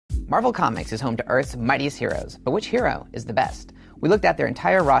Marvel Comics is home to Earth's mightiest heroes, but which hero is the best? We looked at their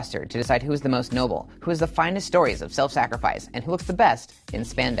entire roster to decide who is the most noble, who has the finest stories of self-sacrifice, and who looks the best in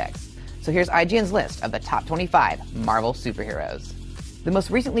spandex. So here's IGN's list of the top 25 Marvel superheroes. The most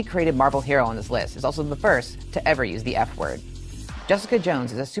recently created Marvel hero on this list is also the first to ever use the F word. Jessica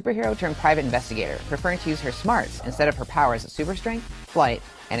Jones is a superhero turned private investigator, preferring to use her smarts instead of her powers of super strength, flight,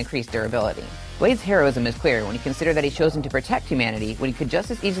 and increased durability. Blade's heroism is clear when you consider that he's chosen to protect humanity when he could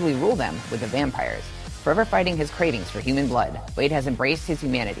just as easily rule them with the vampires. Forever fighting his cravings for human blood, Blade has embraced his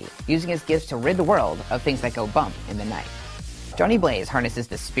humanity, using his gifts to rid the world of things that go bump in the night. Johnny Blaze harnesses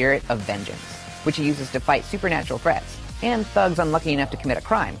the spirit of vengeance, which he uses to fight supernatural threats, and thugs unlucky enough to commit a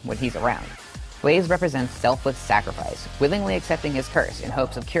crime when he's around. Blaze represents selfless sacrifice, willingly accepting his curse in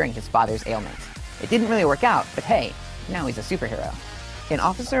hopes of curing his father's ailments. It didn't really work out, but hey, now he's a superhero. An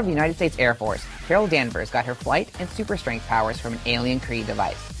officer of the United States Air Force, Carol Danvers got her flight and super strength powers from an alien Kree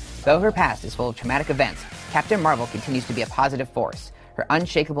device. Though her past is full of traumatic events, Captain Marvel continues to be a positive force, her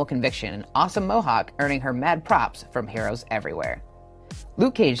unshakable conviction and awesome mohawk earning her mad props from heroes everywhere.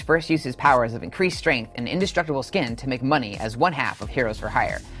 Luke Cage first used his powers of increased strength and indestructible skin to make money as one half of Heroes for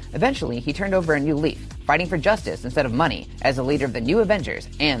Hire. Eventually, he turned over a new leaf, fighting for justice instead of money as the leader of the New Avengers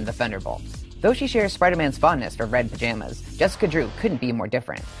and the Thunderbolts. Though she shares Spider-Man's fondness for red pajamas, Jessica Drew couldn't be more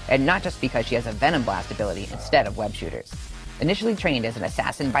different, and not just because she has a Venom Blast ability instead of web shooters. Initially trained as an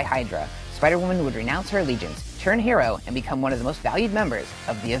assassin by Hydra, Spider-Woman would renounce her allegiance, turn hero, and become one of the most valued members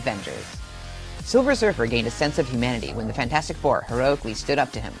of the Avengers. Silver Surfer gained a sense of humanity when the Fantastic Four heroically stood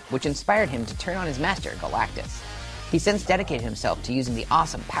up to him, which inspired him to turn on his master, Galactus. He's since dedicated himself to using the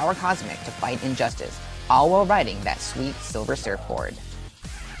awesome Power Cosmic to fight injustice, all while riding that sweet silver surfboard.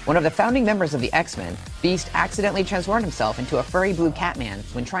 One of the founding members of the X-Men, Beast accidentally transformed himself into a furry blue Catman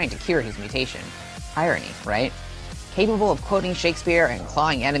when trying to cure his mutation. Irony, right? Capable of quoting Shakespeare and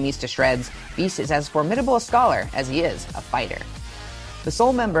clawing enemies to shreds, Beast is as formidable a scholar as he is a fighter. The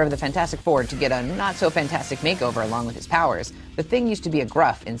sole member of the Fantastic Four to get a not-so-fantastic makeover along with his powers, the Thing used to be a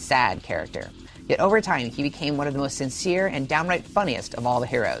gruff and sad character. Yet over time, he became one of the most sincere and downright funniest of all the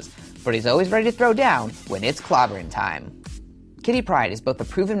heroes, but he's always ready to throw down when it's clobbering time. Kitty Pryde is both a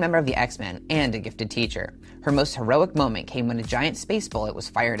proven member of the X-Men and a gifted teacher. Her most heroic moment came when a giant space bullet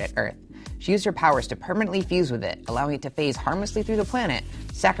was fired at Earth. She used her powers to permanently fuse with it, allowing it to phase harmlessly through the planet,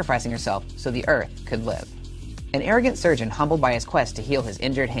 sacrificing herself so the Earth could live. An arrogant surgeon humbled by his quest to heal his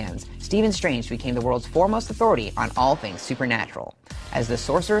injured hands, Stephen Strange became the world's foremost authority on all things supernatural. As the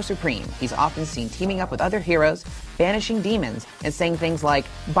Sorcerer Supreme, he's often seen teaming up with other heroes, banishing demons, and saying things like,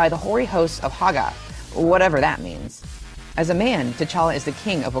 "By the hoary hosts of Haga," whatever that means. As a man, T'Challa is the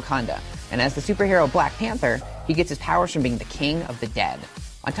king of Wakanda, and as the superhero Black Panther, he gets his powers from being the king of the dead.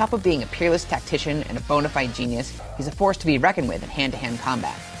 On top of being a peerless tactician and a bona fide genius, he's a force to be reckoned with in hand-to-hand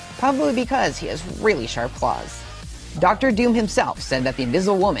combat, probably because he has really sharp claws. Dr. Doom himself said that the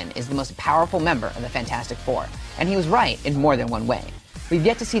Invisible Woman is the most powerful member of the Fantastic Four, and he was right in more than one way. We've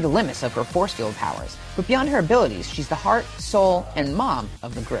yet to see the limits of her force field powers, but beyond her abilities, she's the heart, soul, and mom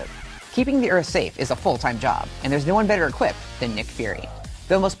of the group. Keeping the Earth safe is a full-time job, and there's no one better equipped than Nick Fury.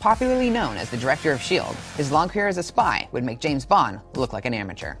 Though most popularly known as the director of S.H.I.E.L.D., his long career as a spy would make James Bond look like an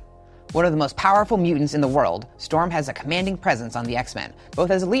amateur. One of the most powerful mutants in the world, Storm has a commanding presence on the X-Men,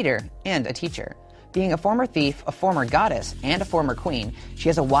 both as a leader and a teacher. Being a former thief, a former goddess, and a former queen, she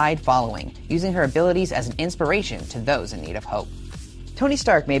has a wide following, using her abilities as an inspiration to those in need of hope. Tony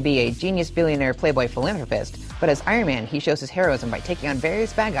Stark may be a genius billionaire playboy philanthropist, but as Iron Man, he shows his heroism by taking on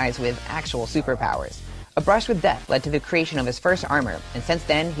various bad guys with actual superpowers. A brush with death led to the creation of his first armor, and since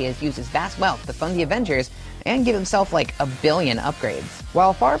then, he has used his vast wealth to fund the Avengers and give himself like a billion upgrades.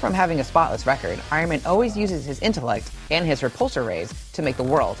 While far from having a spotless record, Iron Man always uses his intellect and his repulsor rays to make the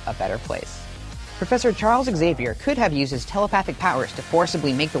world a better place. Professor Charles Xavier could have used his telepathic powers to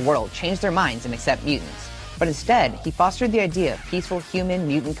forcibly make the world change their minds and accept mutants. But instead, he fostered the idea of peaceful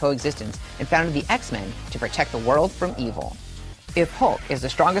human-mutant coexistence and founded the X-Men to protect the world from evil. If Hulk is the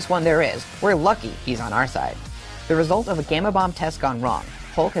strongest one there is, we're lucky he's on our side. The result of a gamma bomb test gone wrong,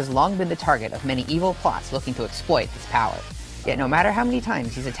 Hulk has long been the target of many evil plots looking to exploit his power. Yet no matter how many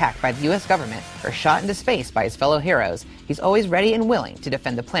times he's attacked by the US government or shot into space by his fellow heroes, he's always ready and willing to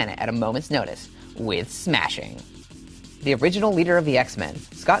defend the planet at a moment's notice, with smashing. The original leader of the X-Men,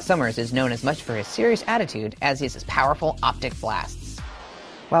 Scott Summers is known as much for his serious attitude as he is his powerful optic blasts.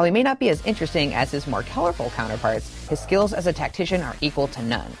 While he may not be as interesting as his more colorful counterparts, his skills as a tactician are equal to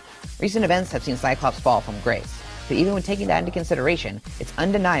none. Recent events have seen Cyclops fall from grace, but even when taking that into consideration, it's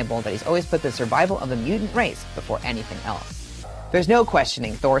undeniable that he's always put the survival of the mutant race before anything else. There's no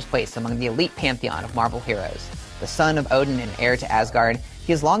questioning Thor's place among the elite pantheon of Marvel heroes. The son of Odin and heir to Asgard,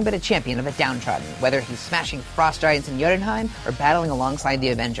 He has long been a champion of the downtrodden, whether he's smashing frost giants in Jotunheim or battling alongside the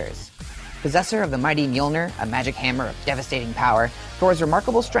Avengers. Possessor of the mighty Mjolnir, a magic hammer of devastating power, Thor's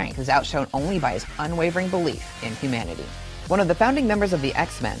remarkable strength is outshone only by his unwavering belief in humanity. One of the founding members of the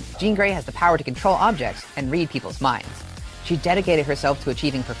X-Men, Jean Grey has the power to control objects and read people's minds. She dedicated herself to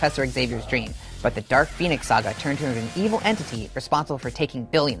achieving Professor Xavier's dream, but the Dark Phoenix Saga turned her into an evil entity responsible for taking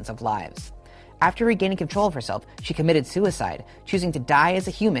billions of lives. After regaining control of herself, she committed suicide, choosing to die as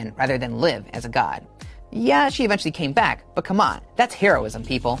a human rather than live as a god. Yeah, she eventually came back, but come on, that's heroism,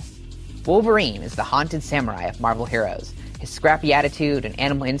 people. Wolverine is the haunted samurai of Marvel heroes. His scrappy attitude and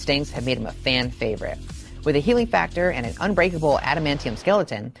animal instincts have made him a fan favorite. With a healing factor and an unbreakable adamantium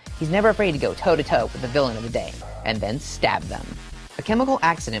skeleton, he's never afraid to go toe-to-toe with the villain of the day, and then stab them. A chemical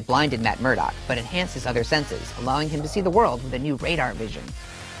accident blinded Matt Murdock, but enhanced his other senses, allowing him to see the world with a new radar vision.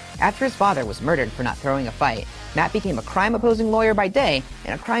 After his father was murdered for not throwing a fight, Matt became a crime-opposing lawyer by day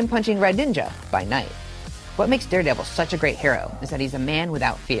and a crime-punching red ninja by night. What makes Daredevil such a great hero is that he's a man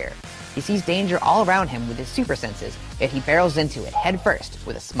without fear. He sees danger all around him with his super senses, yet he barrels into it head first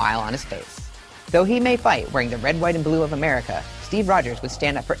with a smile on his face. Though he may fight wearing the red, white, and blue of America, Steve Rogers would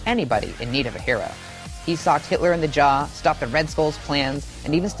stand up for anybody in need of a hero. He socked Hitler in the jaw, stopped the Red Skull's plans,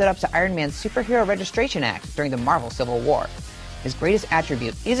 and even stood up to Iron Man's Superhero Registration Act during the Marvel Civil War. His greatest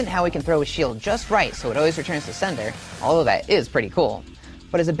attribute isn't how he can throw his shield just right so it always returns to sender, although that is pretty cool,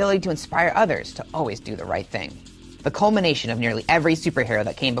 but his ability to inspire others to always do the right thing. The culmination of nearly every superhero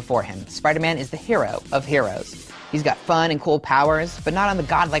that came before him, Spider-Man is the hero of heroes. He's got fun and cool powers, but not on the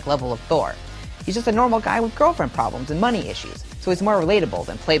godlike level of Thor. He's just a normal guy with girlfriend problems and money issues, so he's more relatable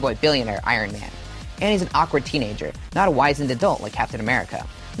than playboy billionaire Iron Man. And he's an awkward teenager, not a wizened adult like Captain America.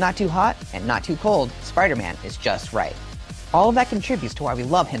 Not too hot and not too cold, Spider-Man is just right. All of that contributes to why we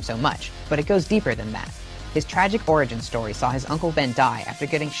love him so much, but it goes deeper than that. His tragic origin story saw his Uncle Ben die after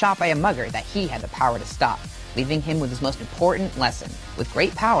getting shot by a mugger that he had the power to stop, leaving him with his most important lesson: with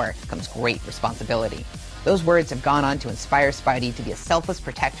great power comes great responsibility. Those words have gone on to inspire Spidey to be a selfless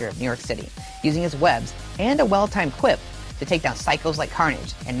protector of New York City, using his webs and a well-timed quip to take down psychos like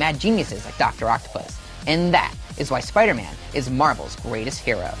Carnage and mad geniuses like Dr. Octopus. And that is why Spider-Man is Marvel's greatest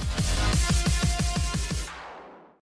hero.